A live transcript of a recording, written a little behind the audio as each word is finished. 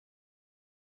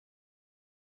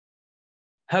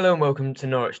Hello and welcome to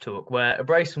Norwich Talk, where a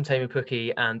brace from Teemu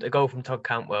Pukki and a goal from Todd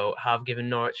Cantwell have given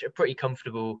Norwich a pretty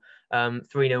comfortable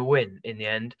 3-0 win in the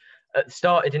end. At the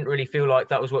start, it didn't really feel like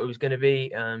that was what it was going to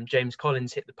be. James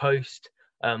Collins hit the post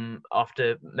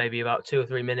after maybe about 2 or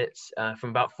 3 minutes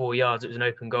from about 4 yards. It was an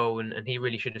open goal and he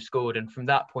really should have scored. And from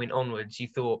that point onwards, you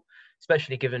thought,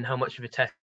 especially given how much of a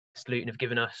test Luton have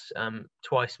given us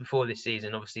twice before this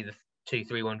season, obviously the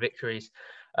 2-3-1 victories,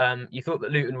 you thought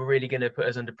that Luton were really going to put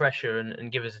us under pressure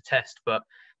and give us a test, but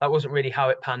that wasn't really how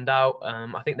it panned out.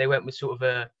 I think they went with sort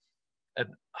of a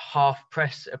half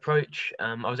press approach.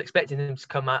 I was expecting them to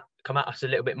come at us a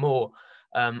little bit more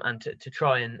and to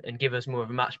try and give us more of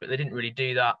a match, but they didn't really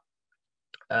do that.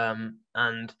 I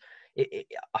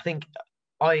think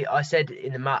I said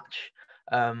in the match,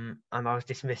 and I was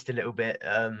dismissed a little bit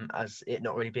as it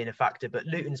not really being a factor, but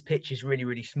Luton's pitch is really,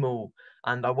 really small.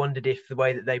 And I wondered if the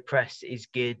way that they press is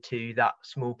geared to that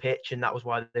small pitch, and that was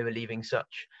why they were leaving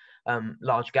such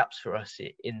large gaps for us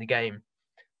in the game.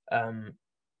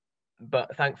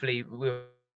 But thankfully, we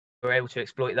were able to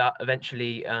exploit that.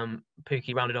 Eventually,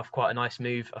 Pukki rounded off quite a nice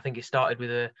move. I think it started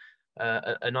with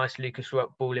a nice Lucas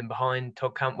Rupp ball in behind.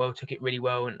 Todd Cantwell took it really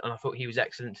well, and I thought he was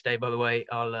excellent today, by the way.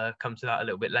 I'll come to that a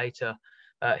little bit later.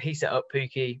 He set up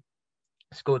Pukki,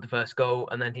 scored the first goal,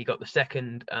 and then he got the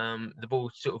second. The ball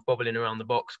sort of bobbling around the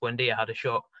box. Buendia had a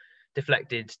shot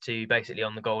deflected to basically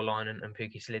on the goal line, and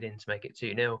Pukki slid in to make it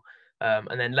 2-0.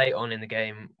 And then late on in the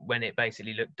game, when it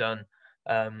basically looked done,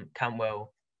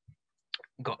 Cantwell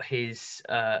got his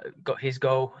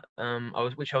goal. I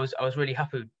was really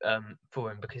happy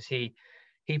for him because he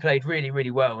played really,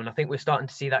 really well, and I think we're starting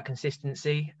to see that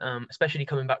consistency, especially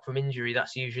coming back from injury.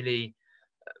 That's usually,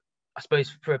 I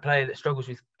suppose, for a player that struggles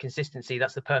with consistency,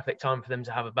 that's the perfect time for them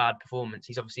to have a bad performance.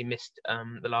 He's obviously missed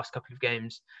the last couple of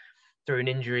games through an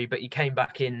injury, but he came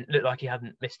back in, looked like he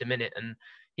hadn't missed a minute, and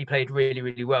he played really,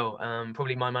 really well.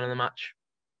 Probably my man of the match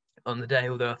on the day,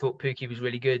 although I thought Pukki was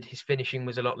really good. His finishing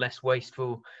was a lot less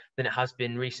wasteful than it has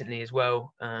been recently as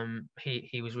well.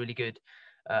 He was really good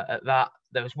at that.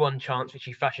 There was one chance which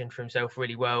he fashioned for himself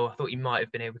really well. I thought he might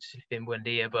have been able to slip in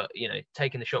Buendia, but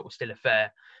taking the shot was still a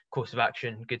fair course of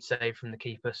action. Good save from the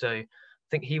keeper. So I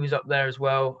think he was up there as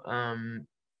well.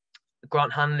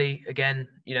 Grant Hanley, again,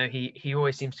 he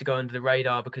always seems to go under the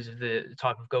radar because of the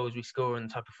type of goals we score and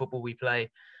the type of football we play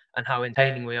and how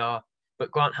entertaining we are.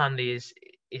 But Grant Hanley is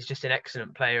just an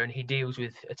excellent player, and he deals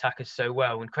with attackers so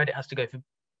well. And credit has to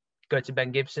go to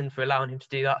Ben Gibson for allowing him to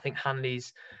do that. I think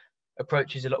Hanley's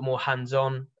approach is a lot more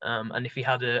hands-on, and if he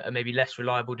had a maybe less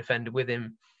reliable defender with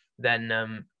him,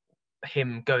 then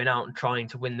him going out and trying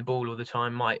to win the ball all the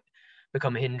time might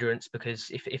become a hindrance, because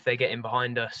if they get in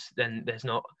behind us, then there's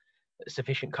not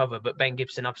sufficient cover. But Ben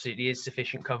Gibson absolutely is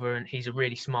sufficient cover, and he's a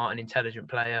really smart and intelligent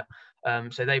player.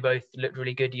 So they both looked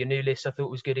really good. Yanulis, I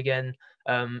thought, was good again.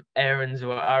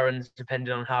 Aaron's,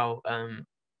 depending on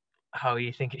how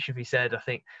you think it should be said. I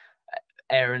think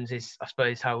Aaron's is, I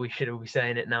suppose, how we should all be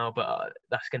saying it now, but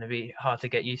that's going to be hard to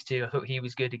get used to. I thought he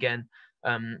was good again.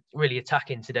 Really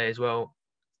attacking today as well.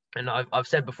 And I've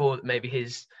said before that maybe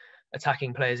his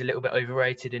attacking play is a little bit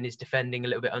overrated and his defending a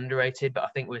little bit underrated, but I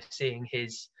think we're seeing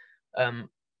his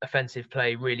offensive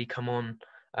play really come on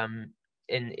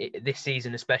in this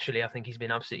season especially. I think he's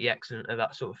been absolutely excellent at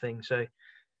that sort of thing. So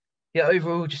yeah,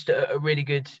 overall just a really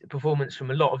good performance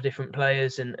from a lot of different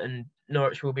players, and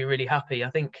Norwich will be really happy. I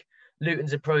think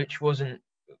Luton's approach wasn't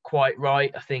quite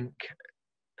right. I think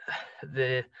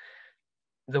the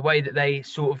way that they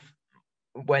sort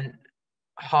of went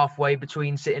halfway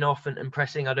between sitting off and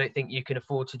pressing, I don't think you can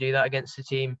afford to do that against a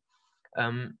team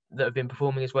that have been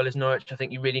performing as well as Norwich. I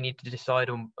think you really need to decide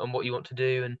on what you want to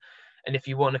do, and if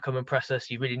you want to come and press us,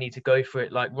 you really need to go for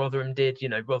it like Rotherham did.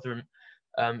 Rotherham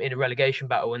in a relegation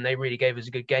battle, and they really gave us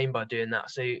a good game by doing that.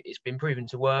 So it's been proven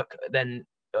to work. Then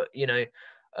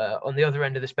on the other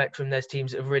end of the spectrum, there's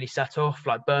teams that have really sat off,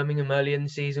 like Birmingham early in the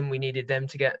season. We needed them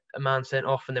to get a man sent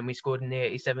off, and then we scored in the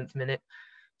 87th minute.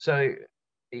 So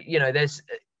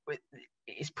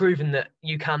it's proven that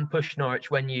you can push Norwich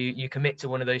when you commit to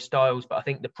one of those styles. But I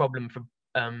think the problem for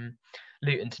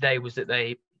Luton today was that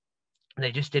they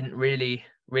just didn't really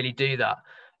do that.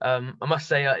 I must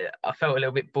say I felt a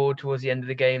little bit bored towards the end of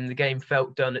the game. The game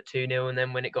felt done at 2-0, and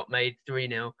then when it got made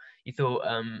 3-0, you thought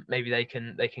maybe they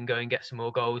can go and get some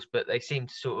more goals, but they seemed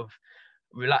to sort of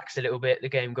relax a little bit. The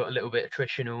game got a little bit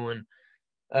attritional,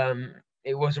 and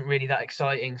it wasn't really that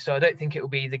exciting. So I don't think it will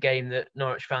be the game that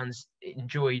Norwich fans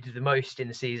enjoyed the most in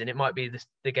the season. It might be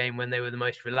the game when they were the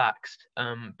most relaxed,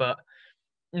 but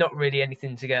not really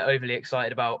anything to get overly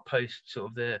excited about post sort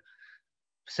of the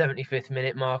 75th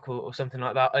minute mark or something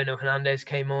like that. Ono Hernandez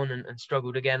came on and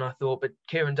struggled again, I thought, but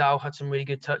Kieran Dowell had some really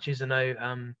good touches. I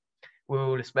know we're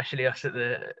all, especially us at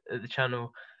the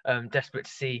channel, desperate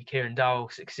to see Kieran Dowell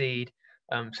succeed.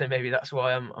 So maybe that's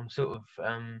why I'm sort of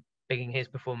bigging his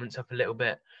performance up a little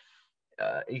bit.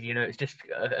 It's just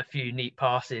a few neat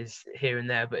passes here and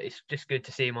there, but it's just good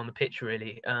to see him on the pitch,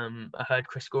 really. I heard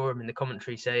Chris Gorham in the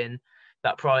commentary saying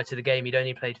that prior to the game, he'd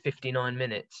only played 59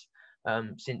 minutes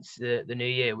since the new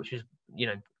year, which was,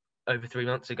 over 3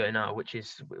 months ago now, which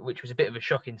was a bit of a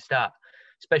shocking stat,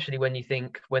 especially when you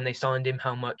think when they signed him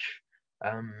how much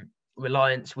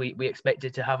reliance we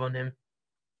expected to have on him.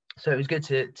 So it was good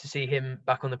to see him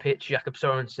back on the pitch. Jakob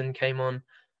Sorensen came on,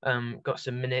 got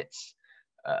some minutes.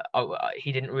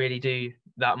 He didn't really do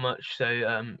that much,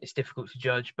 so it's difficult to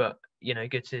judge. But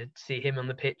good to see him on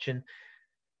the pitch, and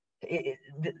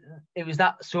it was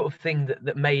that sort of thing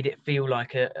that made it feel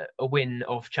like a win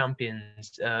of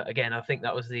champions. Again, I think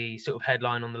that was the sort of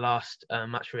headline on the last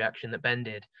match reaction that Ben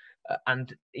did,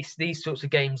 and it's these sorts of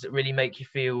games that really make you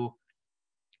feel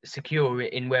secure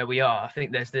in where we are. I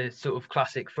think there's the sort of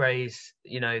classic phrase,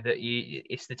 that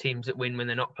it's the teams that win when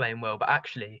they're not playing well, but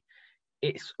actually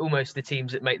it's almost the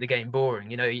teams that make the game boring.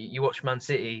 You watch Man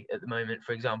City at the moment,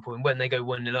 for example, and when they go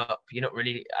 1-0 up, you're not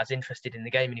really as interested in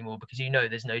the game anymore because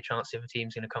there's no chance if a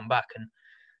team's going to come back. And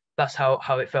that's how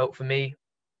it felt for me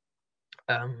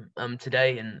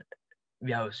today. And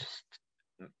yeah,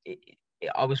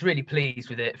 I was really pleased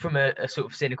with it from a sort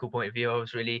of cynical point of view. I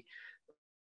was really,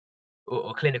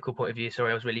 or clinical point of view,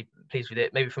 sorry, I was really pleased with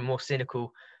it. Maybe from a more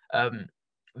cynical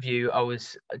view, I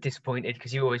was disappointed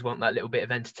because you always want that little bit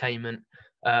of entertainment.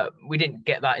 We didn't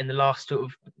get that in the last sort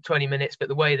of 20 minutes, but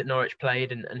the way that Norwich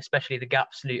played and especially the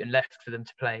gaps Luton left for them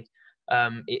to play,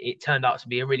 it turned out to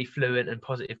be a really fluent and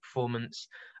positive performance.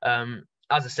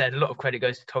 As I said, a lot of credit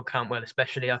goes to Todd Cantwell,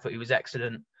 especially. I thought he was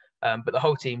excellent. But the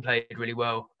whole team played really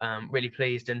well. Really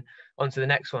pleased. And on to the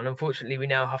next one. Unfortunately, we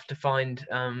now have to find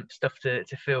stuff to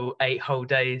fill 8 whole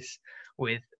days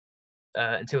with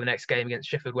until the next game against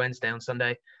Sheffield Wednesday on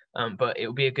Sunday. But it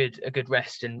will be a good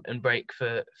rest and break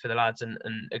for the lads, and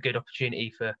a good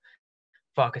opportunity for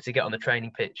Farker to get on the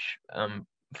training pitch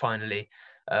finally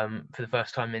for the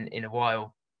first time in a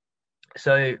while.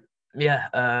 So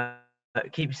yeah,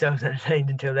 keep yourselves entertained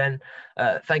until then.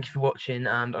 Thank you for watching,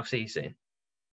 and I'll see you soon.